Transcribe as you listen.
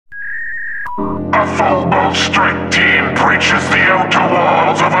A Phobos Strike Team breaches the outer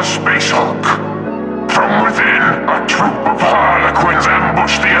walls of a space hulk. From within, a troop of Harlequins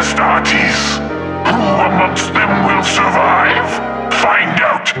ambush the Astartes. Who amongst them will survive? Find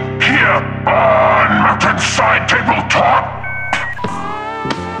out here on Mountainside Tabletop.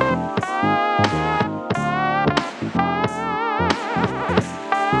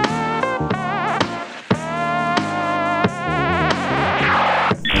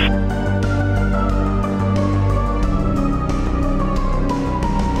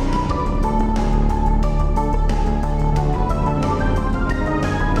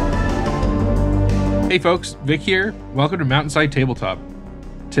 Hey folks, Vic here. Welcome to Mountainside Tabletop.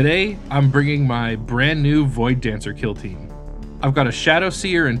 Today, I'm bringing my brand new Void Dancer kill team. I've got a Shadow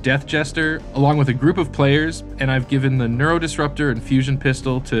Seer and Death Jester, along with a group of players, and I've given the Neuro Disruptor and Fusion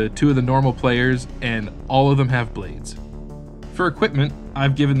Pistol to 2 of the normal players, and all of them have blades. For equipment,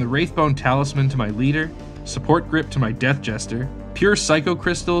 I've given the Wraithbone Talisman to my leader, Support Grip to my Death Jester, Pure Psycho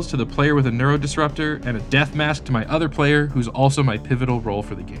Crystals to the player with a Neuro Disruptor, and a Death Mask to my other player, who's also my pivotal role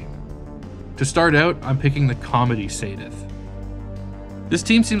for the game. To start out, I'm picking the Comedy Sadith. This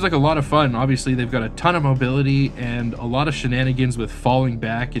team seems like a lot of fun. Obviously, they've got a ton of mobility and a lot of shenanigans with falling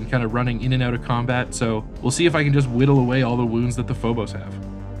back and kind of running in and out of combat, so we'll see if I can just whittle away all the wounds that the Phobos have.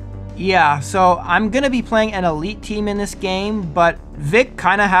 Yeah, so I'm gonna be playing an elite team in this game, but Vic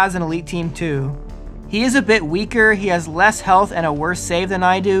kinda has an elite team too. He is a bit weaker, he has less health and a worse save than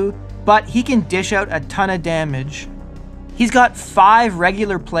I do, but he can dish out a ton of damage. He's got 5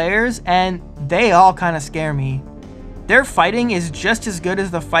 regular players, and they all kind of scare me. Their fighting is just as good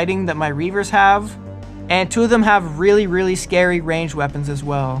as the fighting that my Reavers have, and 2 of them have really scary ranged weapons as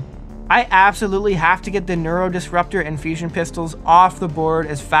well. I absolutely have to get the Neuro Disruptor and Fusion Pistols off the board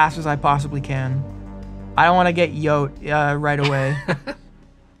as fast as I possibly can. I don't want to get yote right away.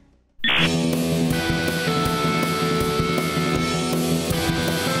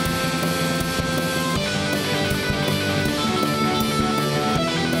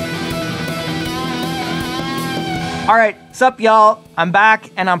 Alright, sup y'all, I'm back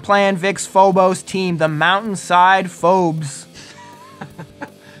and I'm playing Vic's Phobos team, the Mountainside Phobos.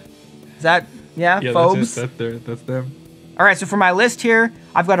 Is that, yeah Phobos? That's them. Alright, so for my list here,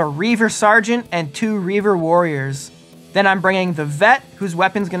 I've got a Reaver Sergeant and 2 Reaver Warriors. Then I'm bringing the Vet, whose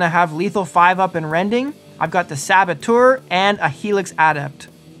weapon's gonna have lethal 5-up and rending. I've got the Saboteur and a Helix Adept.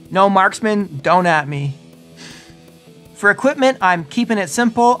 No marksman, don't at me. For equipment, I'm keeping it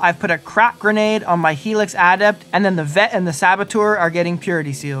simple. I've put a crack grenade on my Helix Adept, and then the Vet and the Saboteur are getting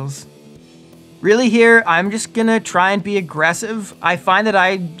Purity Seals. Really here, I'm just gonna try and be aggressive. I find that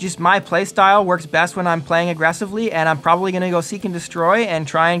my playstyle works best when I'm playing aggressively, and I'm probably gonna go seek and destroy and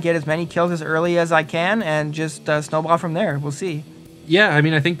try and get as many kills as early as I can and just snowball from there. We'll see. Yeah, I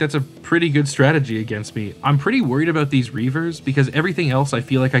mean, I think that's a pretty good strategy against me. I'm pretty worried about these Reavers because everything else I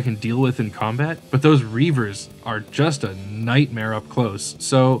feel like I can deal with in combat, but those Reavers are just a nightmare up close.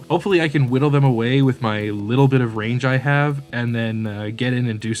 So hopefully I can whittle them away with my little bit of range I have and then get in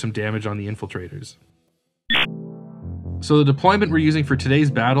and do some damage on the infiltrators. So the deployment we're using for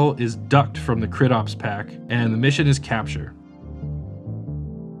today's battle is Ducked from the Crit Ops pack, and the mission is Capture.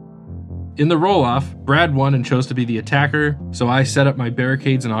 In the roll-off, Brad won and chose to be the attacker, so I set up my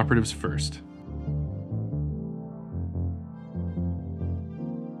barricades and operatives first.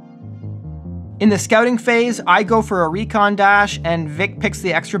 In the scouting phase, I go for a recon dash and Vic picks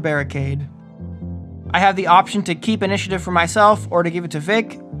the extra barricade. I have the option to keep initiative for myself or to give it to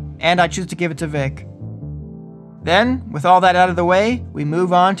Vic, and I choose to give it to Vic. Then, with all that out of the way, we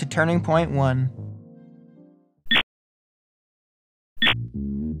move on to turning point 1.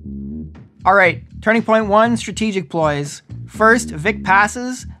 Alright, turning point 1, strategic ploys. First, Vic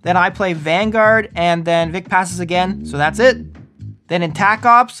passes, then I play Vanguard, and then Vic passes again, so that's it. Then in TAC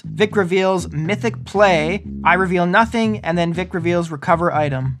Ops, Vic reveals Mythic Play, I reveal nothing, and then Vic reveals Recover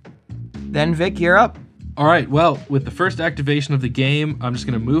Item. Then Vic, you're up. Alright, well, with the first activation of the game, I'm just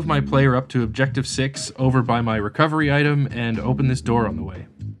going to move my player up to Objective 6 over by my recovery item and open this door on the way.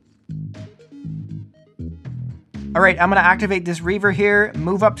 Alright, I'm going to activate this Reaver here,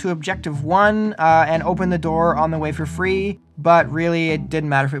 move up to Objective 1, and open the door on the way for free, but really it didn't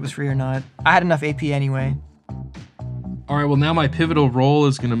matter if it was free or not. I had enough AP anyway. Alright, well now my pivotal role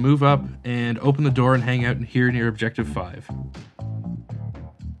is going to move up and open the door and hang out here near Objective 5.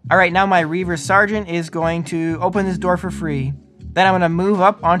 Alright, now my Reaver Sergeant is going to open this door for free. Then I'm going to move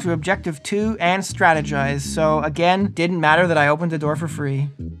up onto Objective 2 and strategize, so again, didn't matter that I opened the door for free.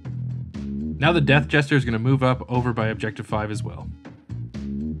 Now the Death Jester is going to move up over by Objective 5 as well.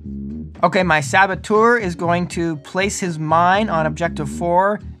 Okay, my Saboteur is going to place his mine on objective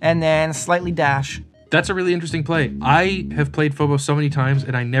 4 and then slightly dash. That's a really interesting play. I have played Phobos so many times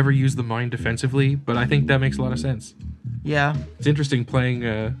and I never use the mine defensively, but I think that makes a lot of sense. Yeah. It's interesting playing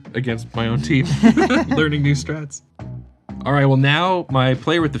against my own team, learning new strats. All right, well now my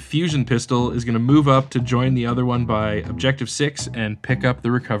player with the fusion pistol is going to move up to join the other one by objective 6 and pick up the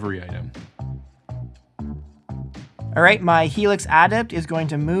recovery item. All right, my Helix Adept is going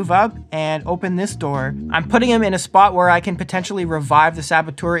to move up and open this door. I'm putting him in a spot where I can potentially revive the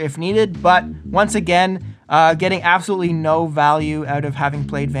Saboteur if needed, but once again, getting absolutely no value out of having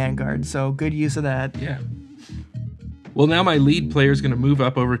played Vanguard, so good use of that. Yeah. Well, now my lead player is going to move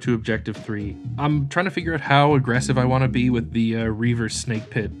up over to objective 3. I'm trying to figure out how aggressive I want to be with the Reaver snake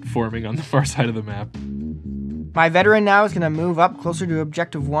pit forming on the far side of the map. My veteran now is going to move up closer to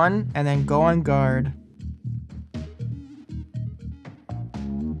objective 1 and then go on guard.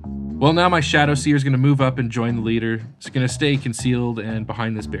 Well, now my Shadow Seer is going to move up and join the leader. It's going to stay concealed and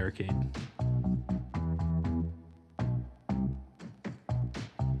behind this barricade.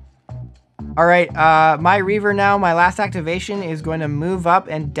 All right, my Reaver now, my last activation is going to move up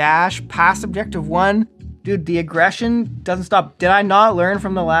and dash past objective 1. Dude, the aggression doesn't stop. Did I not learn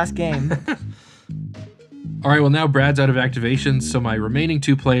from the last game? All right, well now Brad's out of activations, so my remaining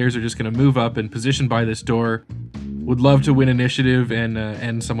 2 players are just going to move up and position by this door. Would love to win initiative and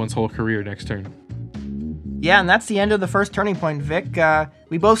end someone's whole career next turn. Yeah, and that's the end of the first turning point, Vic.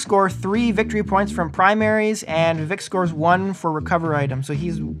 We both score 3 victory points from primaries, and Vic scores 1 for recover items, so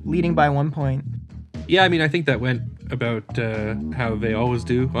he's leading by 1 point. Yeah, I mean, I think that went about how they always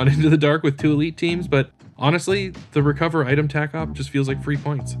do on Into the Dark with 2 elite teams, but honestly, the recover item tack up just feels like free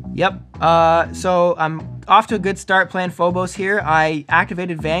points. Yep. So I'm off to a good start playing Phobos here. I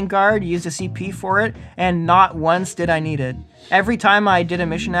activated Vanguard, used a CP for it, and not once did I need it. Every time I did a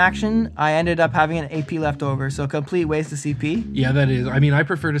mission action, I ended up having an AP left over, so complete waste of CP. Yeah, that is. I mean, I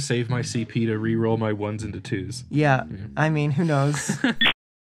prefer to save my CP to re-roll my 1s into 2s. Yeah, I mean, who knows?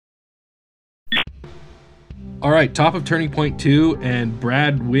 All right, top of turning point 2, and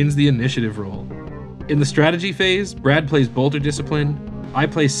Brad wins the initiative roll. In the strategy phase, Brad plays Bolter Discipline, I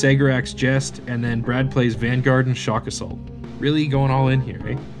play Sagarak's Jest, and then Brad plays Vanguard and Shock Assault. Really going all in here,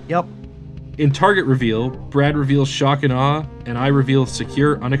 eh? Yep. In target reveal, Brad reveals Shock and Awe, and I reveal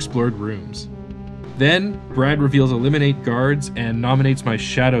Secure Unexplored Rooms. Then, Brad reveals Eliminate Guards and nominates my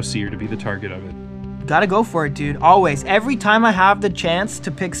Shadow Seer to be the target of it. Gotta go for it, dude. Always. Every time I have the chance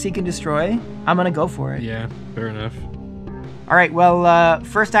to pick Seek and Destroy, I'm gonna go for it. Yeah, fair enough. All right, well,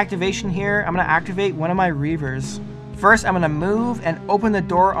 first activation here, I'm gonna activate one of my Reavers. First, I'm gonna move and open the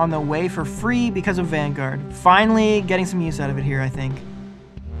door on the way for free because of Vanguard. Finally getting some use out of it here, I think.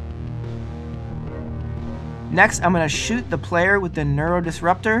 Next, I'm gonna shoot the player with the Neuro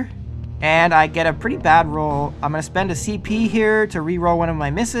Disruptor, and I get a pretty bad roll. I'm gonna spend a CP here to re-roll one of my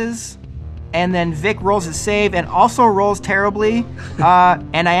misses, and then Vic rolls his save and also rolls terribly,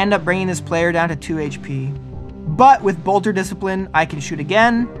 and I end up bringing this player down to 2 HP. But with Bolter Discipline, I can shoot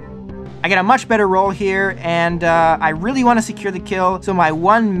again. I get a much better roll here, and I really want to secure the kill, so my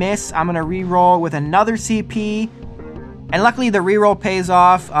 1 miss, I'm gonna re-roll with another CP, and luckily the re-roll pays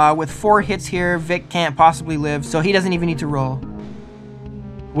off. With 4 hits here, Vic can't possibly live, so he doesn't even need to roll.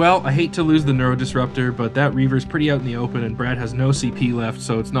 Well, I hate to lose the Neuro Disruptor, but that Reaver's pretty out in the open, and Brad has no CP left,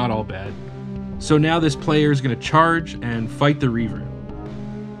 so it's not all bad. So now this player is going to charge and fight the Reaver.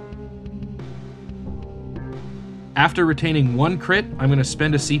 After retaining 1 crit, I'm going to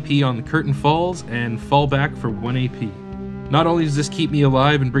spend a CP on the Curtain Falls and fall back for 1 AP. Not only does this keep me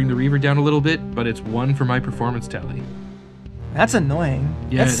alive and bring the Reaver down a little bit, but it's 1 for my performance tally. That's annoying.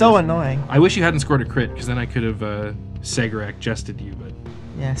 Yeah, that's so annoying. I wish you hadn't scored a crit, because then I could have Sagarak jested you, but...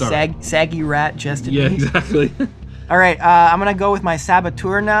 Yeah, saggy rat jested yeah, me. exactly. All right, I'm going to go with my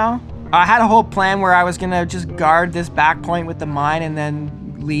Saboteur now. I had a whole plan where I was going to just guard this back point with the mine and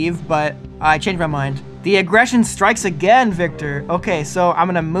then leave, but I changed my mind. The aggression strikes again, Victor. Okay, so I'm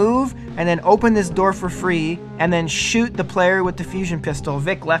going to move and then open this door for free and then shoot the player with the fusion pistol.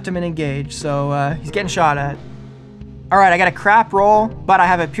 Vic left him in engage, so he's getting shot at. All right, I got a crap roll, but I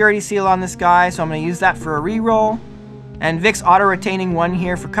have a purity seal on this guy, so I'm going to use that for a re-roll. And Vic's auto-retaining 1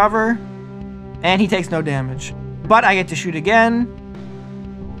 here for cover, and he takes no damage. But I get to shoot again.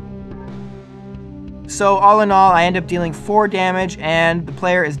 So all in all, I end up dealing 4 damage, and the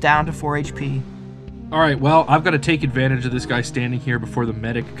player is down to 4 HP. All right, well, I've got to take advantage of this guy standing here before the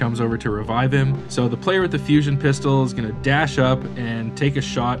medic comes over to revive him. So the player with the fusion pistol is going to dash up and take a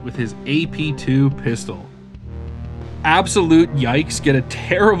shot with his AP2 pistol. Absolute yikes, get a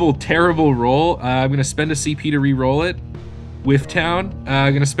terrible, terrible roll. I'm going to spend a CP to re-roll it. Whiff Town.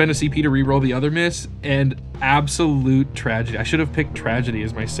 Gonna spend a CP to reroll the other miss, and absolute tragedy. I should have picked tragedy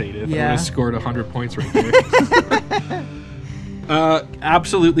as my Sadith. I would have scored 100 points right there.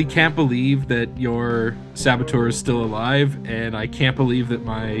 Absolutely can't believe that your Saboteur is still alive, and I can't believe that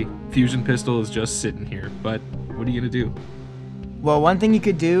my fusion pistol is just sitting here. But what are you gonna do? Well, one thing you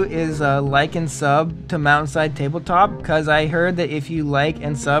could do is like and sub to Mountainside Tabletop, because I heard that if you like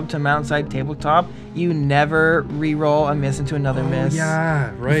and sub to Mountainside Tabletop, you never re-roll a miss into another miss.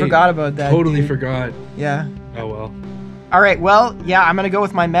 Yeah, right. I forgot about that. Totally forgot. Yeah. Oh well. All right, well, yeah, I'm going to go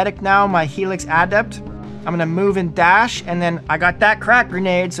with my medic now, my Helix Adept. I'm going to move and dash, and then I got that crack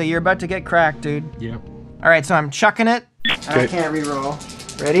grenade, so you're about to get cracked, dude. Yep. All right, so I'm chucking it. Okay. I can't re-roll.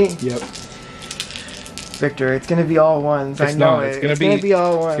 Ready? Yep. Victor, it's gonna be all ones. I know it. It's gonna be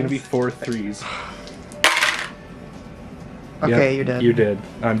all ones. It's gonna be 4 3s. Okay, you're dead. You're dead.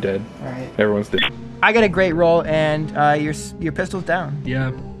 I'm dead. All right. Everyone's dead. I got a great roll, and your pistol's down.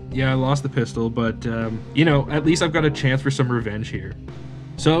 Yeah, I lost the pistol, but you know, at least I've got a chance for some revenge here.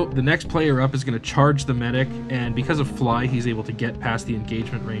 So the next player up is gonna charge the medic, and because of fly, he's able to get past the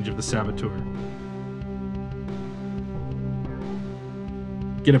engagement range of the Saboteur.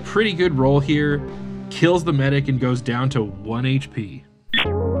 Get a pretty good roll here. Kills the medic and goes down to 1 HP.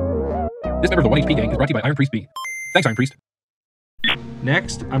 This member of the 1 HP gang is brought to you by Iron Priest B. Thanks, Iron Priest.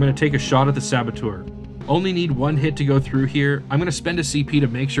 Next, I'm going to take a shot at the Saboteur. Only need 1 hit to go through here. I'm going to spend a CP to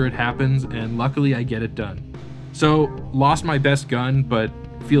make sure it happens, and luckily I get it done. So, lost my best gun, but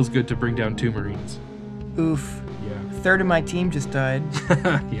feels good to bring down 2 Marines. Oof. Yeah. A third of my team just died.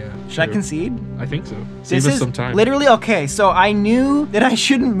 Yeah. Should I concede? I think so. Save us some time. Literally, okay, so I knew that I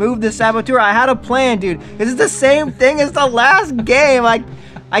shouldn't move the Saboteur. I had a plan, dude. This is the same thing as the last game. I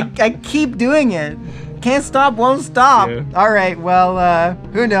keep doing it. Can't stop, won't stop. Yeah. All right, well,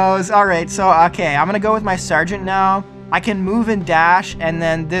 who knows? All right, so, okay, I'm gonna go with my Sergeant now. I can move and dash, and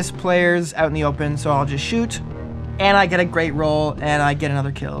then this player's out in the open, so I'll just shoot. And I get a great roll, and I get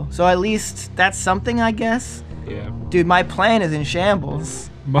another kill. So at least that's something, I guess. Yeah. Dude, my plan is in shambles.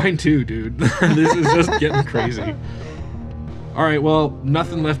 Mine too, dude. This is just getting crazy. Alright, well,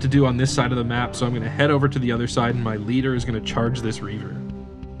 nothing left to do on this side of the map, so I'm going to head over to the other side, and my leader is going to charge this Reaver.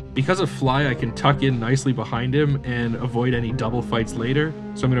 Because of fly, I can tuck in nicely behind him and avoid any double fights later.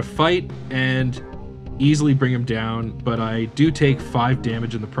 So I'm going to fight and easily bring him down, but I do take 5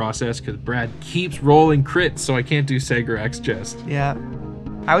 damage in the process because Brad keeps rolling crits, so I can't do Seg or X-Chest. Yeah.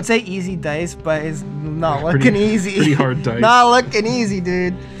 I would say easy dice, but it's not looking easy. Pretty hard dice. Not looking easy,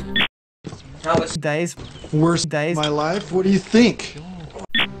 dude. Dice. Worst Dice. of my life? What do you think?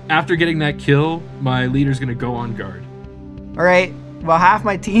 After getting that kill, my leader's going to go on guard. All right. Well, half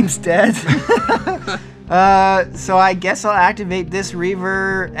my team's dead. So I guess I'll activate this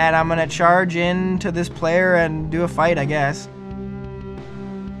Reaver, and I'm going to charge into this player and do a fight, I guess.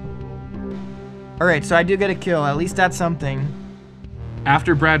 All right, so I do get a kill. At least that's something.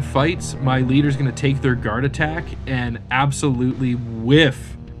 After Brad fights, my leader's going to take their guard attack and absolutely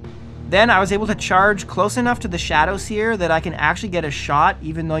whiff. Then I was able to charge close enough to the Shadow Seer that I can actually get a shot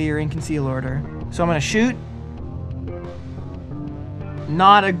even though you're in Conceal Order. So I'm going to shoot.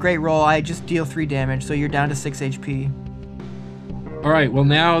 Not a great roll. I just deal 3 damage, so you're down to 6 HP. Alright, well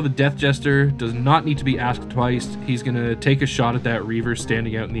now the Death Jester does not need to be asked twice. He's going to take a shot at that Reaver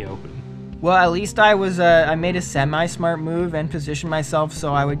standing out in the open. Well, at least I made a semi-smart move and positioned myself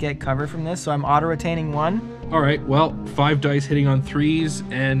so I would get cover from this, so I'm auto-retaining 1. Alright, well, 5 dice hitting on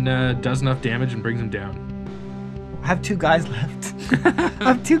 3s and does enough damage and brings him down. I have 2 guys left. I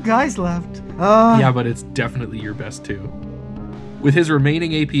have 2 guys left. Yeah, but it's definitely your best 2. With his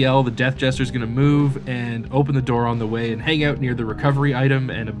remaining APL, the Death Jester's going to move and open the door on the way and hang out near the recovery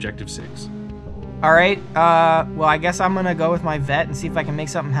item and Objective 6. All right, well, I guess I'm going to go with my vet and see if I can make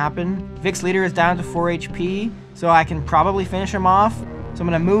something happen. Vic's leader is down to 4 HP, so I can probably finish him off. So I'm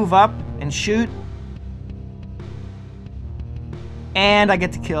going to move up and shoot. And I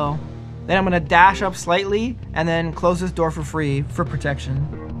get the kill. Then I'm going to dash up slightly and then close this door for free for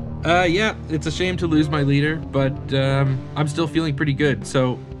protection. Yeah, it's a shame to lose my leader, but I'm still feeling pretty good.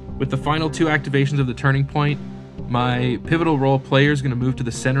 So with the final 2 activations of the turning point, my pivotal role player is going to move to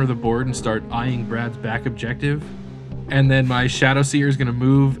the center of the board and start eyeing Brad's back objective. And then my Shadow Seer is going to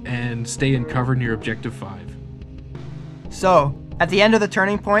move and stay in cover near Objective 5. So, at the end of the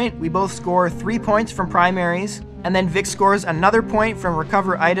turning point, we both score 3 points from primaries, and then Vic scores another point from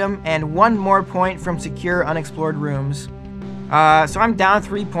recover item and 1 more point from secure unexplored rooms. So I'm down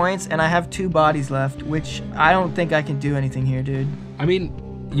 3 points, and I have 2 bodies left, which I don't think I can do anything here, dude. I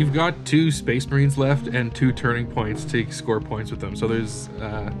mean, you've got 2 Space Marines left and 2 turning points to score points with them. So there's,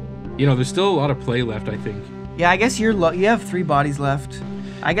 there's still a lot of play left, I think. Yeah, I guess you have 3 bodies left.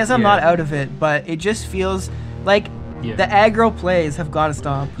 I guess I'm not out of it, but it just feels like the aggro plays have got to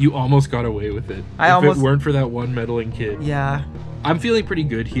stop. You almost got away with it. If it weren't for that one meddling kid. Yeah. I'm feeling pretty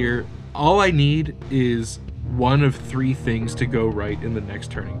good here. All I need is one of 3 things to go right in the next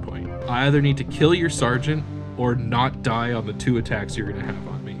turning point. I either need to kill your sergeant or not die on the 2 attacks you're going to have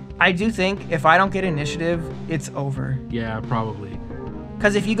on me. I do think if I don't get initiative, it's over. Yeah, probably.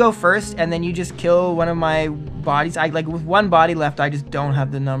 Because if you go first and then you just kill one of my bodies, like with 1 body left, I just don't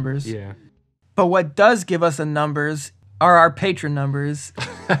have the numbers. Yeah. But what does give us the numbers are our patron numbers.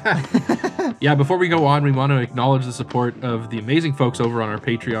 Yeah, before we go on, we want to acknowledge the support of the amazing folks over on our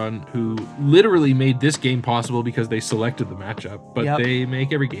Patreon who literally made this game possible because they selected the matchup, but they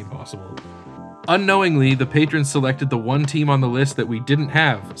make every game possible. Unknowingly, the patrons selected the one team on the list that we didn't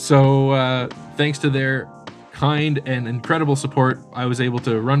have. So thanks to their kind and incredible support, I was able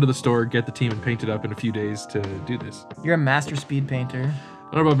to run to the store, get the team, and paint it up in a few days to do this. You're a master speed painter.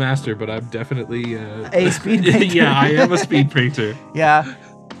 I don't know about master, but I'm definitely... a speed painter. Yeah, I am a speed painter. Yeah.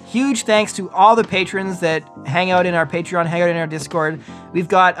 Huge thanks to all the patrons that hang out in our Patreon, hang out in our Discord. We've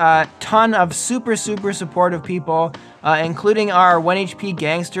got a ton of super supportive people, including our 1 HP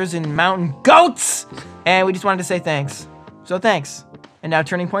gangsters and mountain goats. And we just wanted to say thanks. So thanks. And now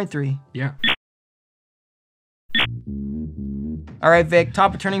turning point 3. Yeah. All right, Vic,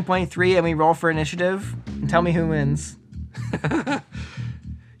 top of turning point 3, and we roll for initiative. And tell me who wins.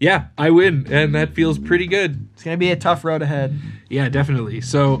 Yeah, I win, and that feels pretty good. It's going to be a tough road ahead. Yeah, definitely.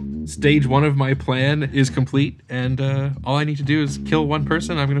 So stage 1 of my plan is complete, and all I need to do is kill 1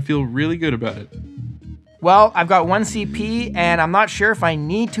 person. I'm going to feel really good about it. Well, I've got 1 CP, and I'm not sure if I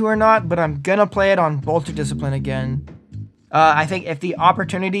need to or not, but I'm going to play it on Bolter Discipline again. I think if the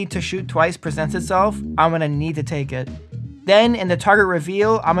opportunity to shoot twice presents itself, I'm going to need to take it. Then, in the target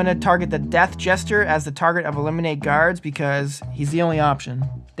reveal, I'm going to target the Death Jester as the target of Eliminate Guards because he's the only option.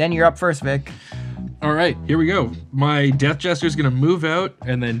 Then you're up first, Vic. All right, here we go. My Death Jester is going to move out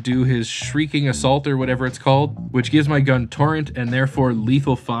and then do his Shrieking Assault or whatever it's called, which gives my gun Torrent and therefore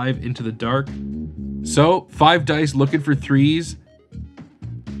lethal 5 into the dark. So, 5 dice looking for 3s.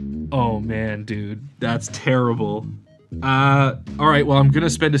 Oh man, dude, that's terrible. All right, well, I'm going to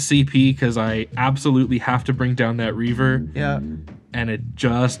spend a CP because I absolutely have to bring down that Reaver. Yeah. And it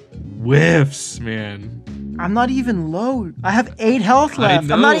just whiffs, man. I'm not even low. I have 8 health left.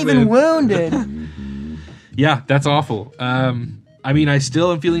 Know, I'm not even man. wounded. Yeah, that's awful. I mean, I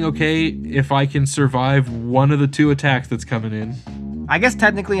still am feeling okay if I can survive one of the 2 attacks that's coming in. I guess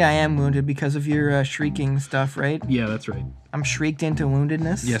technically I am wounded because of your shrieking stuff, right? Yeah, that's right. I'm shrieked into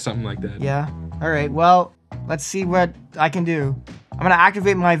woundedness? Yeah, something like that. Yeah. All right, well, let's see what I can do. I'm going to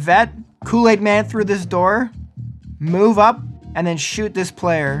activate my vet, Kool-Aid Man through this door, move up, and then shoot this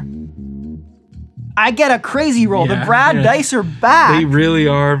player. I get a crazy roll. Yeah, the Brad dice are back. They really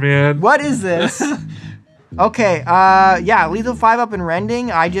are, man. What is this? Okay, yeah, lethal 5 up and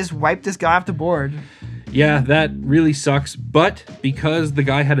rending. I just wiped this guy off the board. Yeah, that really sucks. But because the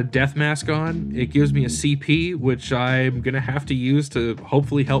guy had a death mask on, it gives me a CP, which I'm going to have to use to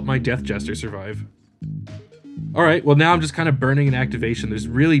hopefully help my Death Jester survive. All right, well, now I'm just kind of burning an activation. There's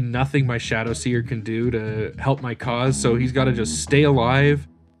really nothing my Shadow Seer can do to help my cause, so he's got to just stay alive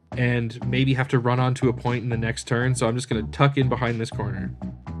and maybe have to run onto a point in the next turn, so I'm just going to tuck in behind this corner.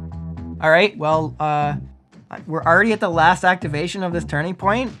 All right, well, we're already at the last activation of this turning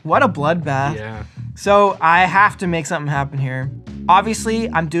point. What a bloodbath. Yeah. So I have to make something happen here. Obviously,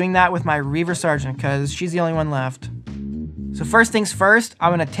 I'm doing that with my Reaver Sergeant because she's the only one left. So first things first,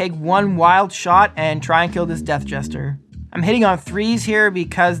 I'm going to take 1 wild shot and try and kill this Death Jester. I'm hitting on 3s here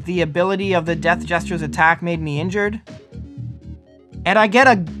because the ability of the Death Jester's attack made me injured. And I get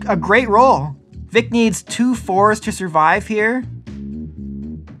a great roll. Vic needs 2 4s to survive here.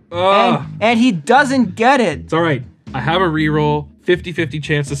 And he doesn't get it. It's all right. I have a reroll, 50-50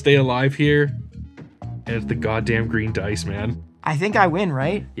 chance to stay alive here. And it's the goddamn green dice, man. I think I win,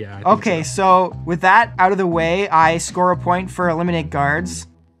 right? Yeah, I think Okay, so with that out of the way, I score a point for Eliminate Guards.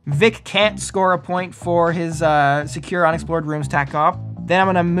 Vic can't score a point for his Secure Unexplored Rooms Tac Op. Then I'm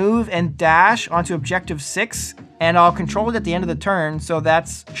going to move and dash onto Objective 6, and I'll control it at the end of the turn, so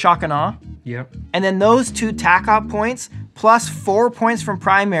that's Shock and Awe. Yep. And then those 2 Tac Op points, plus 4 points from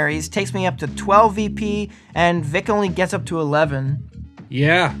primaries, takes me up to 12 VP, and Vic only gets up to 11.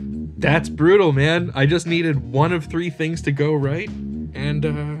 Yeah, that's brutal, man. I just needed 1 of 3 things to go right, and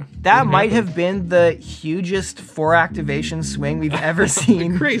that might have been the hugest 4 activation swing we've ever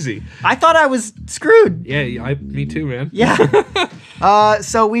seen. Crazy. I thought I was screwed. Yeah, me too, man. Yeah.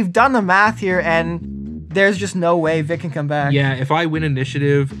 So we've done the math here, and there's just no way Vic can come back. Yeah, if I win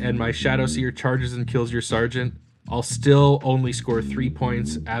initiative and my Shadow Seer charges and kills your sergeant, I'll still only score 3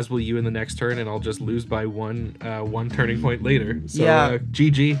 points, as will you in the next turn, and I'll just lose by one turning point later. So, yeah.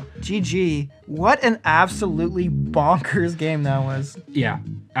 GG. GG. What an absolutely bonkers game that was. Yeah,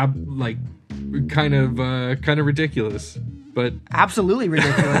 like kind of ridiculous, but absolutely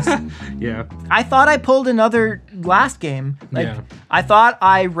ridiculous. Yeah. I thought I pulled another last game. Yeah. I thought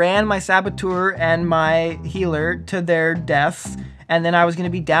I ran my Saboteur and my healer to their deaths, and then I was going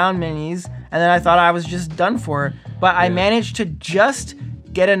to be down minis, and then I thought I was just done for. But I managed to just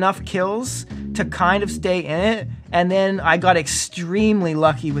get enough kills to kind of stay in it, and then I got extremely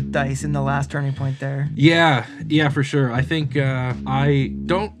lucky with dice in the last turning point there. Yeah, for sure. I think I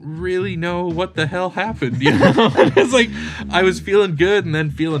don't really know what the hell happened. You know, it's like I was feeling good and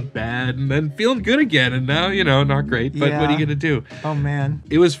then feeling bad and then feeling good again, and now not great. But what are you gonna do? Oh man,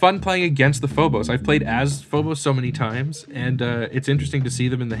 it was fun playing against the Phobos. I've played as Phobos so many times, and it's interesting to see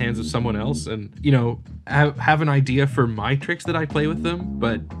them in the hands of someone else, and have an idea for my tricks that I play with them.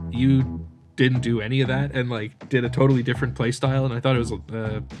 But you didn't do any of that and like did a totally different play style, and I thought it was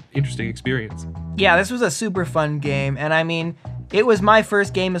an interesting experience. Yeah, this was a super fun game, and I mean, it was my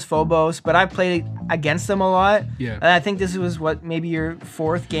first game as Phobos, but I played against them a lot. Yeah. And I think this was maybe your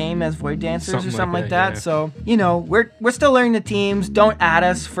 4th game as Void Dancers or something like that. Yeah. So, we're still learning the teams. Don't add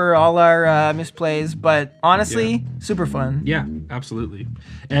us for all our misplays, but honestly, super fun. Yeah, absolutely.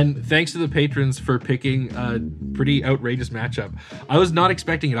 And thanks to the patrons for picking a pretty outrageous matchup. I was not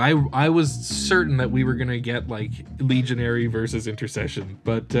expecting it. I was certain that we were going to get like Legionary versus Intercession,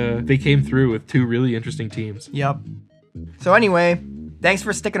 but they came through with 2 really interesting teams. Yep. So anyway, thanks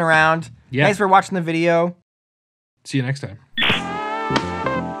for sticking around. Yeah. Thanks for watching the video. See you next time.